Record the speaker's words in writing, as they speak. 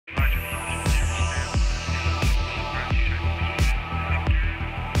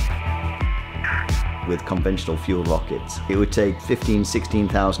with conventional fuel rockets. It would take 15,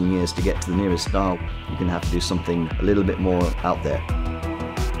 16,000 years to get to the nearest star. You're going to have to do something a little bit more out there.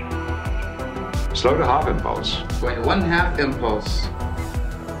 Slow to half impulse. Wait, 1/2 impulse.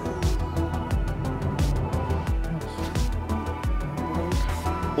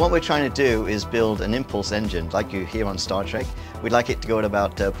 What we're trying to do is build an impulse engine like you hear on Star Trek. We'd like it to go at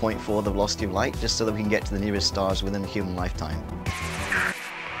about 0.4 the velocity of light, just so that we can get to the nearest stars within a human lifetime.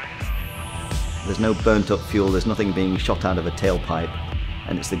 There's no burnt up fuel, there's nothing being shot out of a tailpipe,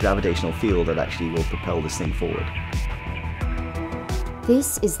 and it's the gravitational field that actually will propel this thing forward.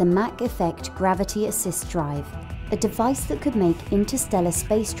 This is the Mach Effect Gravity Assist Drive, a device that could make interstellar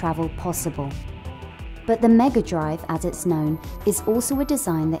space travel possible. But the Mega Drive, as it's known, is also a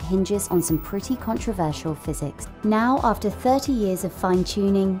design that hinges on some pretty controversial physics. Now, after 30 years of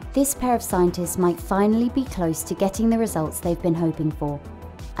fine-tuning, this pair of scientists might finally be close to getting the results they've been hoping for.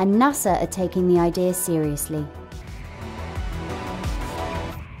 And NASA are taking the idea seriously.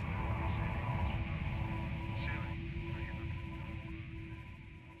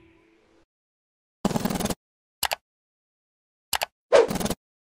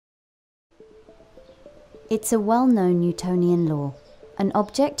 It's a well-known Newtonian law. An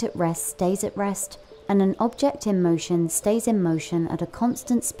object at rest stays at rest, and an object in motion stays in motion at a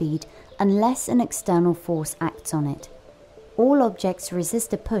constant speed unless an external force acts on it. All objects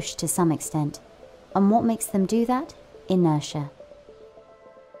resist a push to some extent. And what makes them do that? Inertia.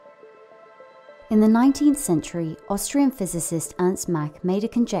 In the 19th century, Austrian physicist Ernst Mach made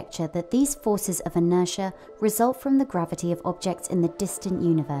a conjecture that these forces of inertia result from the gravity of objects in the distant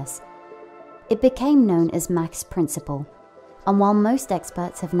universe. It became known as Mach's principle, and while most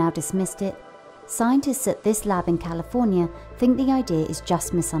experts have now dismissed it, scientists at this lab in California think the idea is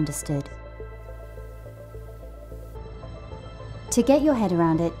just misunderstood. To get your head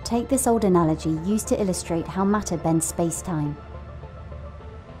around it, take this old analogy used to illustrate how matter bends space-time.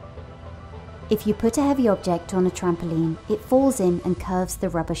 If you put a heavy object on a trampoline, it falls in and curves the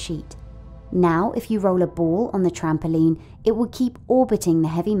rubber sheet. Now, if you roll a ball on the trampoline, it will keep orbiting the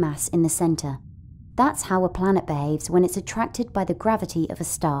heavy mass in the center. That's how a planet behaves when it's attracted by the gravity of a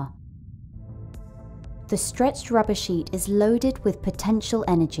star. The stretched rubber sheet is loaded with potential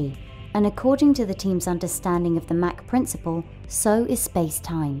energy, and according to the team's understanding of the Mach principle, so is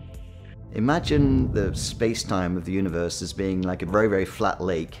space-time. Imagine the space-time of the universe as being like a very, very flat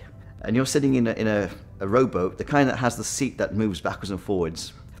lake, and you're sitting in a rowboat, the kind that has the seat that moves backwards and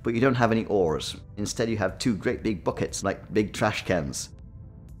forwards. But you don't have any oars. Instead you have two great big buckets, like big trash cans.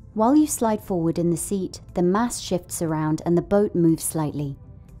 While you slide forward in the seat, the mass shifts around and the boat moves slightly.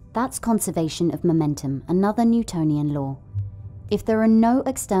 That's conservation of momentum, another Newtonian law. If there are no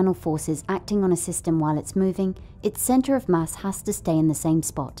external forces acting on a system while it's moving, its center of mass has to stay in the same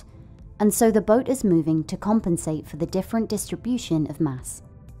spot. And so the boat is moving to compensate for the different distribution of mass.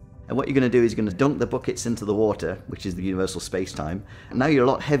 And what you're going to do is you're going to dunk the buckets into the water, which is the universal space-time. And now you're a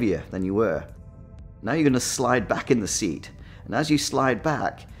lot heavier than you were. Now you're going to slide back in the seat. And as you slide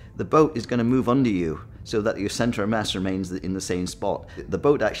back, the boat is going to move under you so that your center of mass remains in the same spot. The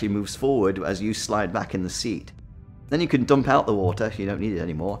boat actually moves forward as you slide back in the seat. Then you can dump out the water, you don't need it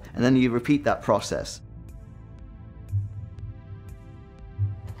anymore, and then you repeat that process.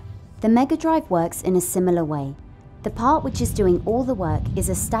 The Mega Drive works in a similar way. The part which is doing all the work is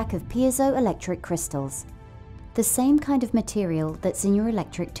a stack of piezoelectric crystals, the same kind of material that's in your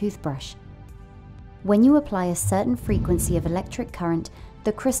electric toothbrush. When you apply a certain frequency of electric current,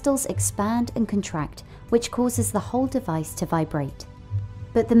 the crystals expand and contract, which causes the whole device to vibrate.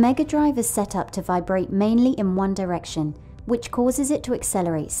 But the Mega Drive is set up to vibrate mainly in one direction, which causes it to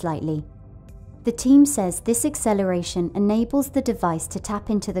accelerate slightly. The team says this acceleration enables the device to tap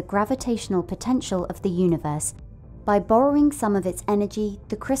into the gravitational potential of the universe. By borrowing some of its energy,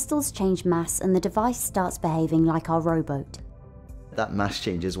 the crystals change mass and the device starts behaving like our rowboat. That mass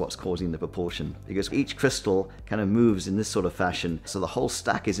change is what's causing the propulsion, because each crystal kind of moves in this sort of fashion, so the whole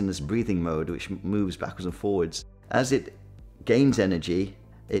stack is in this breathing mode which moves backwards and forwards. As it gains energy,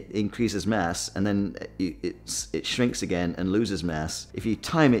 it increases mass, and then it shrinks again and loses mass. If you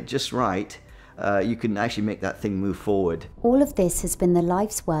time it just right, you can actually make that thing move forward. All of this has been the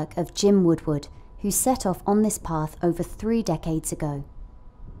life's work of Jim Woodward, who set off on this path over 3 decades ago.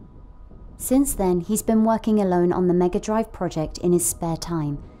 Since then, he's been working alone on the Mega Drive project in his spare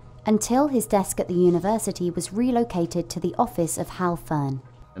time, until his desk at the university was relocated to the office of Hal Fearn.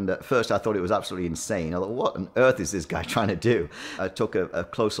 And at first I thought it was absolutely insane. I thought, what on earth is this guy trying to do? I took a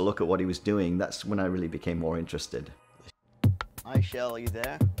closer look at what he was doing. That's when I really became more interested. Hi, Shell, are you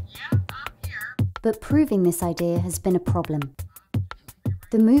there? Yeah, I'm here. But proving this idea has been a problem.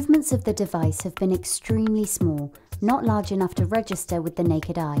 The movements of the device have been extremely small, not large enough to register with the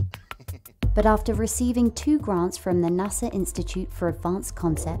naked eye. But after receiving 2 grants from the NASA Institute for Advanced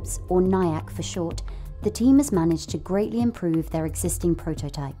Concepts, or NIAC for short, the team has managed to greatly improve their existing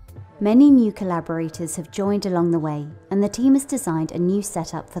prototype. Many new collaborators have joined along the way, and the team has designed a new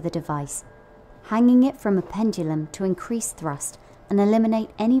setup for the device, hanging it from a pendulum to increase thrust and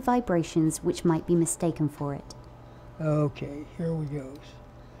eliminate any vibrations which might be mistaken for it. Okay, here we go.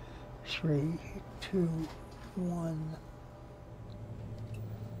 3, 2, 1.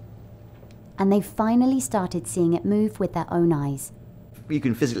 And they've finally started seeing it move with their own eyes. You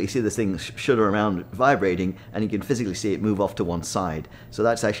can physically see this thing shudder around vibrating, and you can physically see it move off to one side. So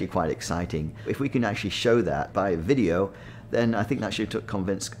that's actually quite exciting. If we can actually show that by video, then I think that should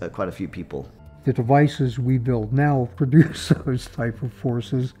convince quite a few people. The devices we build now produce those type of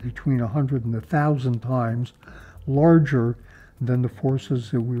forces between 100 and 1,000 times larger than the forces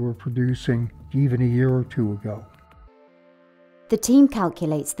that we were producing even a year or 2 ago. The team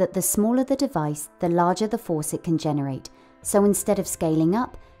calculates that the smaller the device, the larger the force it can generate. So instead of scaling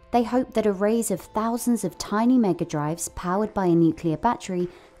up, they hope that arrays of thousands of tiny megadrives powered by a nuclear battery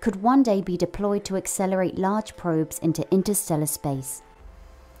could one day be deployed to accelerate large probes into interstellar space.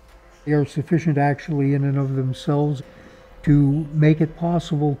 They are sufficient actually in and of themselves to make it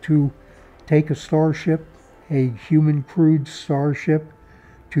possible to take a starship, a human crewed starship,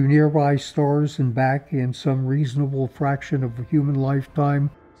 to nearby stars and back in some reasonable fraction of a human lifetime.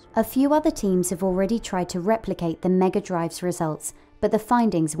 A few other teams have already tried to replicate the megadrive's results, but the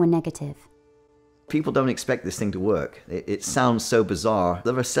findings were negative. People don't expect this thing to work. It sounds so bizarre.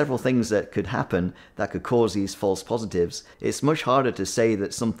 There are several things that could happen that could cause these false positives. It's much harder to say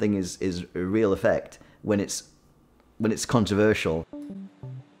that something is a real effect when it's controversial.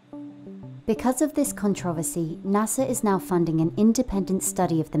 Because of this controversy, NASA is now funding an independent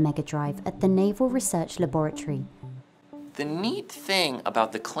study of the megadrive at the Naval Research Laboratory. The neat thing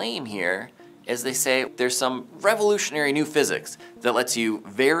about the claim here is they say there's some revolutionary new physics that lets you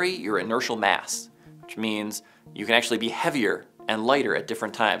vary your inertial mass, which means you can actually be heavier and lighter at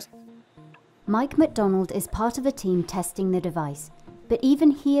different times. Mike McDonald is part of a team testing the device, but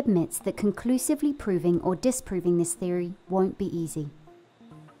even he admits that conclusively proving or disproving this theory won't be easy.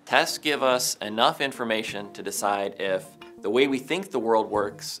 Tests give us enough information to decide if the way we think the world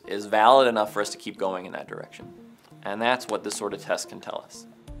works is valid enough for us to keep going in that direction. And that's what this sort of test can tell us.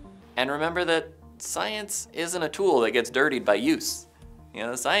 And remember that science isn't a tool that gets dirtied by use. You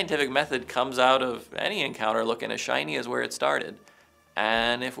know, the scientific method comes out of any encounter looking as shiny as where it started.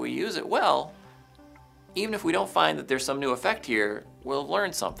 And if we use it well, even if we don't find that there's some new effect here, we'll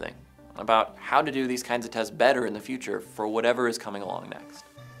learn something about how to do these kinds of tests better in the future for whatever is coming along next.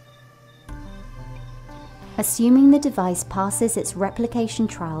 Assuming the device passes its replication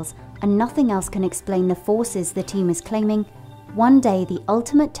trials and nothing else can explain the forces the team is claiming, one day the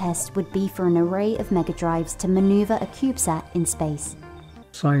ultimate test would be for an array of megadrives to maneuver a CubeSat in space.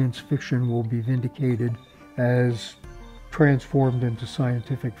 Science fiction will be vindicated as transformed into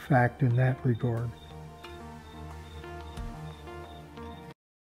scientific fact in that regard.